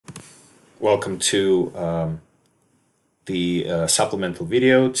Welcome to the supplemental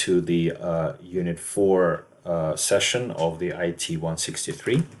video to the Unit 4 session of the IT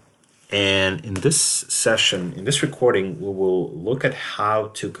 163. And in this session, in this recording, we will look at how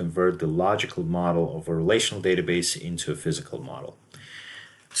to convert the logical model of a relational database into a physical model.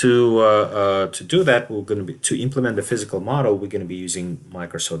 To do that, to implement the physical model, we're going to be using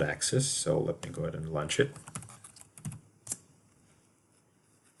Microsoft Access. So let me go ahead and launch it.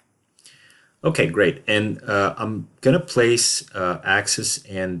 Okay, great. And I'm going to place Access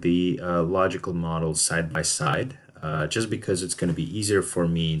and the logical model side by side, just because it's going to be easier for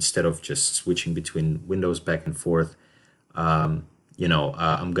me instead of just switching between windows back and forth. I'm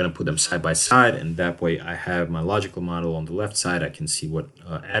going to put them side by side, and that way I have my logical model on the left side. I can see what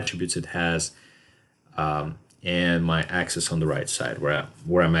attributes it has, and my Access on the right side,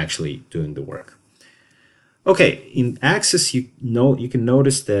 where I'm actually doing the work. Okay, in Access, you can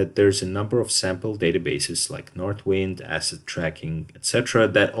notice that there's a number of sample databases like Northwind, Asset Tracking, etc.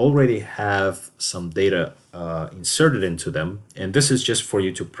 that already have some data inserted into them, and this is just for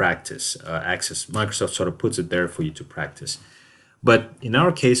you to practice. Microsoft sort of puts it there for you to practice. But in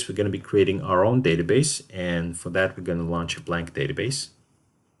our case, we're going to be creating our own database, and for that, we're going to launch a blank database.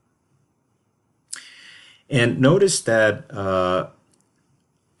 And notice that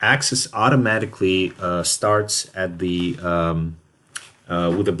Access automatically starts at the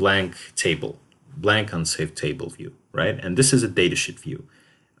with a blank table, blank unsaved table view, right? And this is a datasheet view.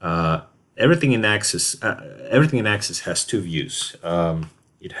 Everything in Access has two views.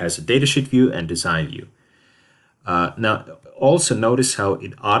 It has a datasheet view and design view. Now, also notice how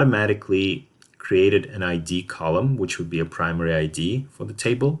it automatically created an ID column, which would be a primary ID for the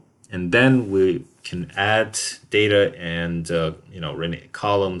table. And then we can add data and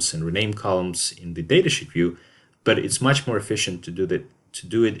columns and rename columns in the datasheet view, but it's much more efficient to do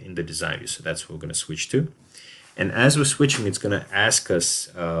it in the design view. So that's what we're going to switch to. And as we're switching, it's going to ask us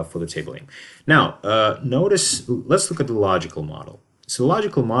for the table name. Now, let's look at the logical model. So the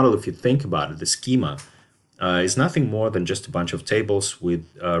logical model, if you think about it, the schema is nothing more than just a bunch of tables with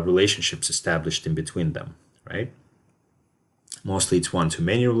relationships established in between them, right? Mostly it's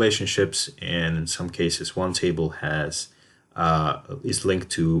one-to-many relationships, and in some cases one table is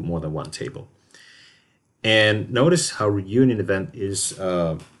linked to more than one table. And notice how reunion event is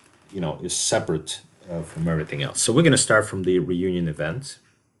separate from everything else. So we're going to start from the reunion event,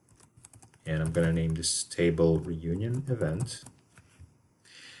 and I'm going to name this table reunion event.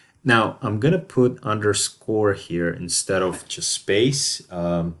 Now I'm going to put underscore here instead of just space.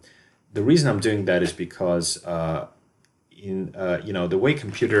 The reason I'm doing that is because the way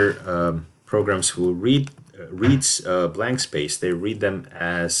computer programs will reads blank space, they read them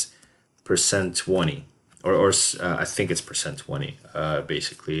as %20, or I think it's %20,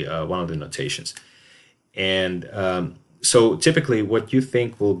 basically one of the notations. And so typically what you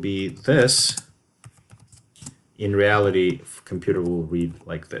think will be this, in reality, computer will read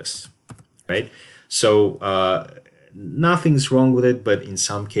like this, right? So nothing's wrong with it, but in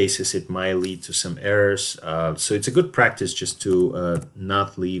some cases it might lead to some errors. So it's a good practice just to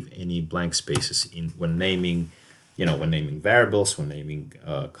not leave any blank spaces when naming variables, when naming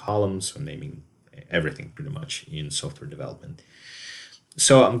columns, when naming everything pretty much in software development.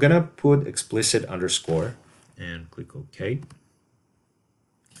 So I'm gonna put explicit underscore and click OK.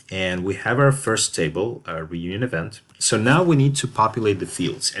 And we have our first table, our reunion event. So now we need to populate the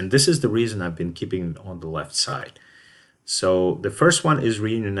fields, and this is the reason I've been keeping it on the left side. So the first one is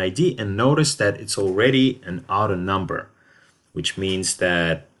reunion ID, and notice that it's already an auto number, which means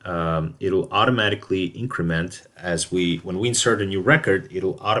that it'll automatically increment when we insert a new record.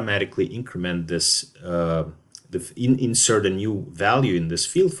 It'll automatically increment this, insert a new value in this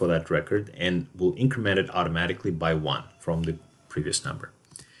field for that record, and will increment it automatically by 1 from the previous number.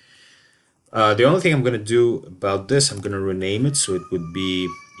 The only thing I'm going to do about this, I'm going to rename it so it would be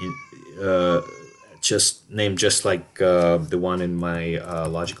just like the one in my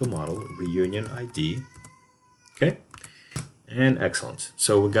logical model, reunion ID. Okay, and excellent.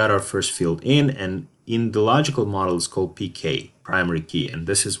 So we got our first field in, and in the logical model it's called PK, primary key, and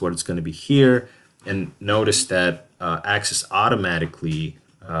this is what it's going to be here. And notice that Access automatically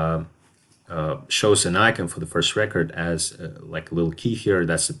shows an icon for the first record as like a little key here.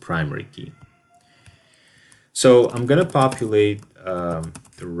 That's the primary key. So I'm going to populate the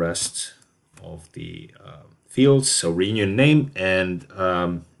rest of the fields. So reunion name, and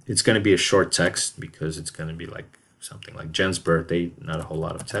it's going to be a short text because it's going to be like something like Jen's birthday, not a whole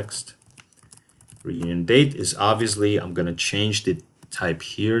lot of text. Reunion date is obviously, I'm going to change the type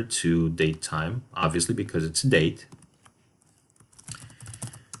here to date time, obviously because it's a date.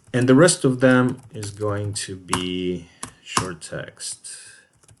 And the rest of them is going to be short text.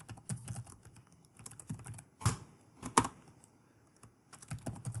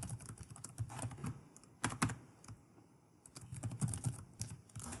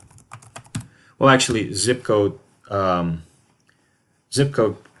 Well, actually, zip code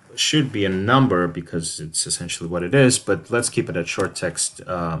should be a number because it's essentially what it is. But let's keep it at short text,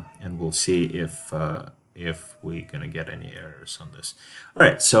 and we'll see if we're gonna get any errors on this. All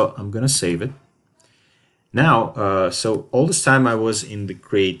right, so I'm gonna save it. Now, so all this time I was in the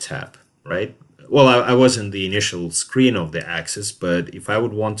Create tab, right? Well, I was in the initial screen of the Axis, but if I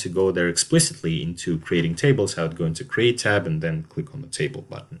would want to go there explicitly into creating tables, I would go into Create tab and then click on the Table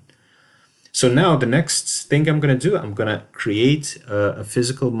button. So now the next thing I'm going to do, I'm going to create a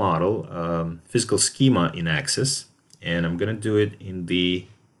physical model, physical schema in Axis, and I'm going to do it in the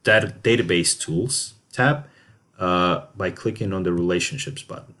Database Tools tab by clicking on the Relationships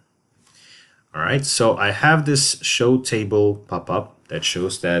button. All right, so I have this Show Table pop-up that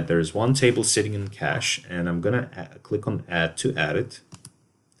shows that there's one table sitting in cache, and I'm going to click on Add to add it,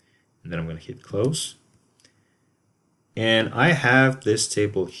 and then I'm going to hit Close. And I have this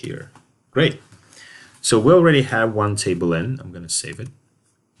table here. Great. So we already have one table in. I'm going to save it.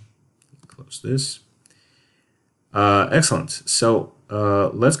 Close this. Excellent. So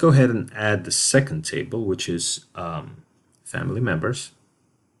let's go ahead and add the second table, which is family members.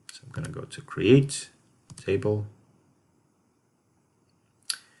 So I'm going to go to Create Table.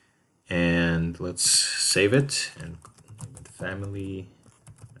 And let's save it and family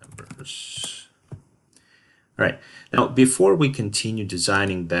members. All right, now before we continue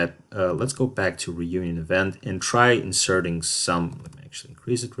designing that, let's go back to reunion event and try inserting some, let me actually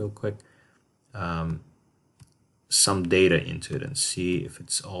increase it real quick, some data into it and see if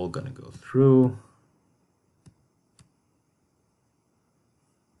it's all going to go through.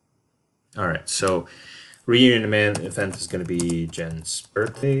 All right, so reunion event is going to be Jen's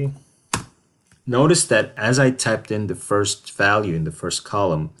birthday. Notice that as I typed in the first value in the first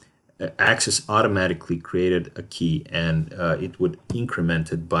column, Axis automatically created a key, and it would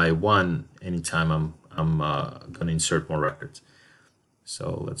increment it by 1 anytime I'm going to insert more records.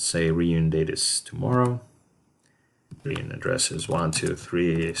 So let's say reunion date is tomorrow. Reunion address is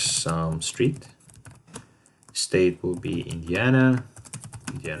 123 some street. State will be Indiana,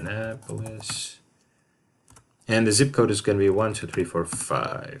 Indianapolis, and the zip code is going to be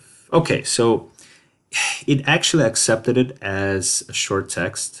 12345. Okay, so it actually accepted it as a short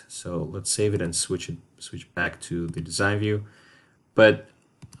text. So let's save it and switch back to the design view. But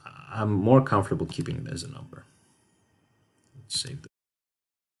I'm more comfortable keeping it as a number. Let's save it.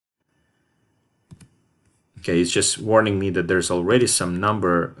 Okay, it's just warning me that there's already some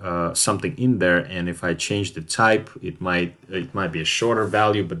number, something in there, and if I change the type, it might be a shorter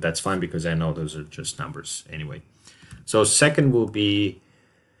value, but that's fine because I know those are just numbers anyway. So second will be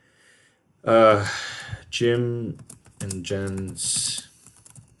Jim and Jen's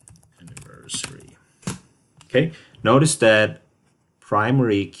anniversary. Okay, notice that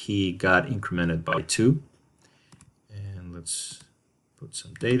primary key got incremented by 2, and let's put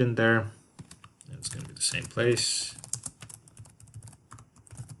some date in there. It's going to be the same place.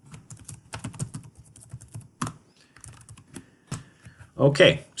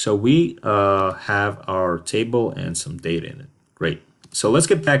 Okay, so we have our table and some data in it. Great. So let's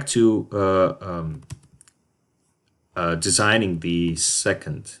get back to designing the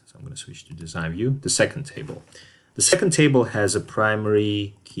second. So I'm going to switch to design view. The second table. The second table has a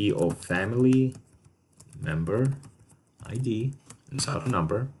primary key of family member ID. It's out a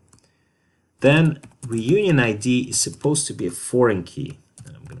number. Then reunion ID is supposed to be a foreign key,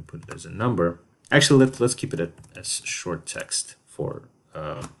 and I'm going to put it as a number. Actually, let's keep it as short text for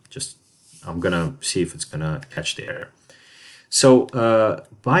I'm going to see if it's going to catch the error. So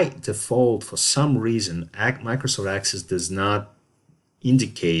by default, for some reason, Microsoft Access does not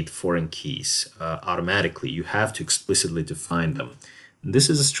indicate foreign keys automatically. You have to explicitly define them. And this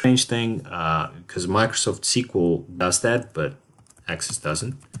is a strange thing because Microsoft SQL does that, but Access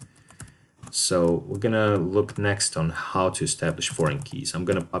doesn't. So we're going to look next on how to establish foreign keys. I'm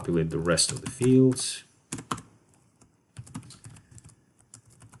going to populate the rest of the fields.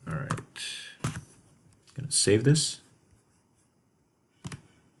 All right. I'm going to save this.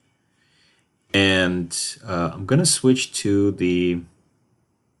 And I'm going to switch to the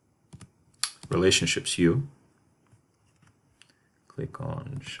relationships view. Click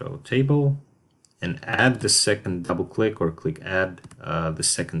on Show Table and add the second, double click or click add the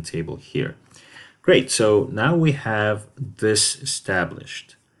second table here. Great, so now we have this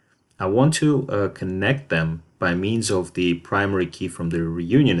established. I want to connect them by means of the primary key from the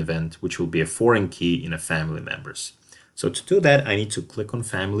reunion event, which will be a foreign key in a family members. So to do that, I need to click on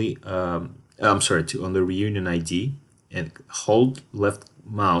family, on the reunion ID and hold left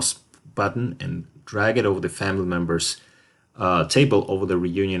mouse button and drag it over the family members table over the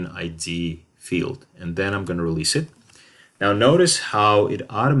reunion ID field. And then I'm going to release it. Now notice how it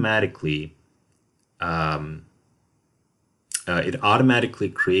automatically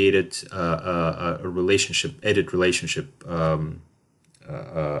created a relationship, edit relationship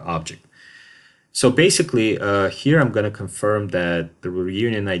object. So basically, here I'm going to confirm that the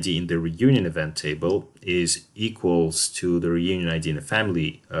reunion ID in the reunion event table is equals to the reunion ID in the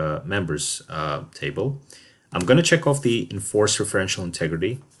family members table. I'm going to check off the enforce referential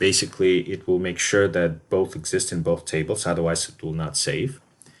integrity. Basically, it will make sure that both exist in both tables, otherwise it will not save.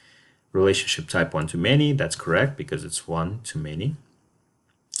 Relationship type one to many, that's correct because it's one to many.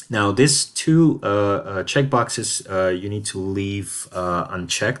 Now, these two checkboxes you need to leave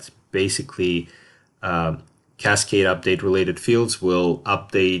unchecked. Basically, cascade update related fields will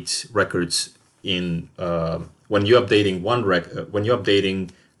update records in when you're updating when you're updating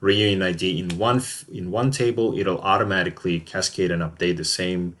reunion ID in one table, it'll automatically cascade and update the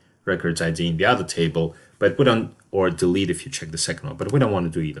same records ID in the other table, but we don't, or delete if you check the second one, but we don't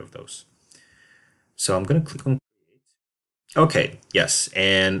want to do either of those. So I'm going to click on create. Okay, yes,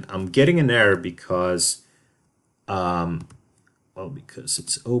 and I'm getting an error because because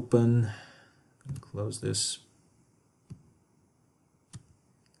it's open. Close this.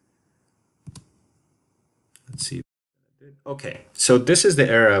 Let's see. Okay, so this is the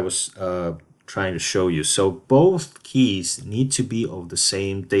error I was trying to show you. So both keys need to be of the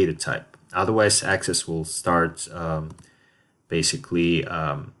same data type. Otherwise, Access will start basically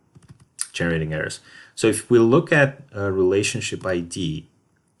generating errors. So if we look at relationship ID,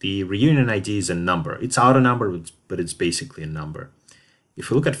 the reunion ID is a number. It's auto number, but it's basically a number. If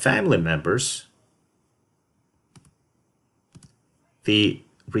we look at family members, the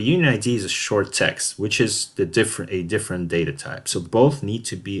reunion ID is a short text, which is a different data type. So both need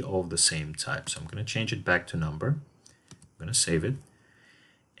to be of the same type. So I'm going to change it back to number. I'm going to save it.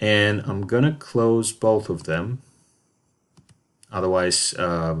 And I'm going to close both of them. Otherwise,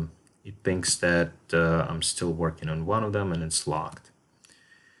 it thinks that I'm still working on one of them and it's locked.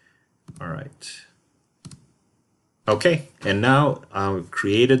 All right. Okay, and now I've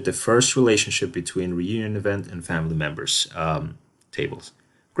created the first relationship between reunion event and family members tables.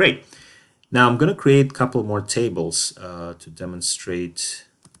 Great. Now I'm going to create a couple more tables to demonstrate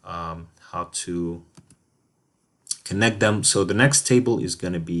how to connect them. So the next table is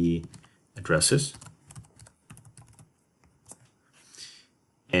going to be addresses.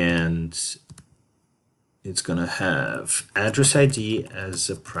 And it's going to have address ID as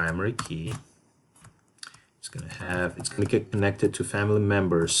a primary key. It's going to get connected to family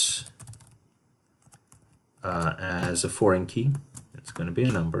members as a foreign key. It's going to be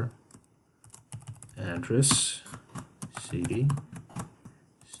a number, address, city,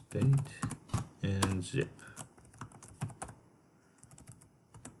 state, and zip.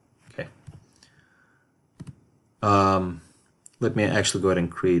 Okay. Let me actually go ahead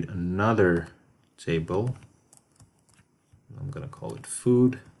and create another table. I'm going to call it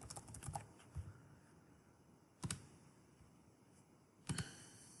food.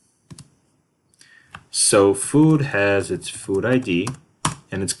 So food has its food ID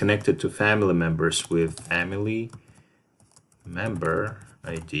and it's connected to family members with family member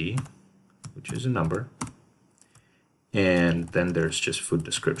ID, which is a number. And then there's just food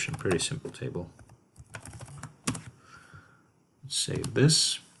description, pretty simple table. Save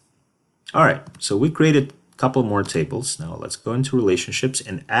this. All right, so we created a couple more tables. Now let's go into relationships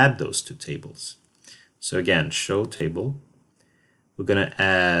and add those two tables. So again, show table. We're going to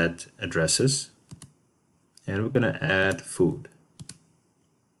add addresses and we're going to add food.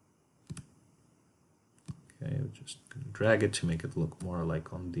 Okay, we're just going to drag it to make it look more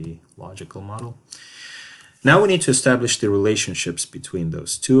like on the logical model. Now we need to establish the relationships between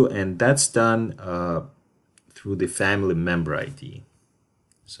those two, and that's done through the family member ID.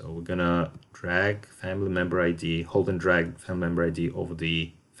 So we're gonna drag family member ID, hold and drag family member ID over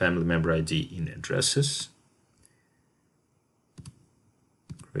the family member ID in addresses.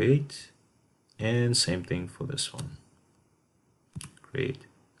 Great. And same thing for this one. Great.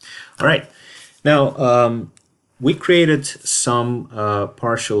 All right. Now we created some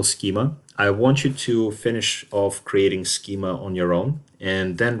partial schema. I want you to finish off creating schema on your own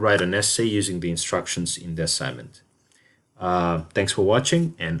and then write an essay using the instructions in the assignment. Thanks for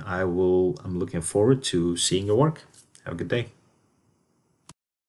watching, and I'm looking forward to seeing your work. Have a good day.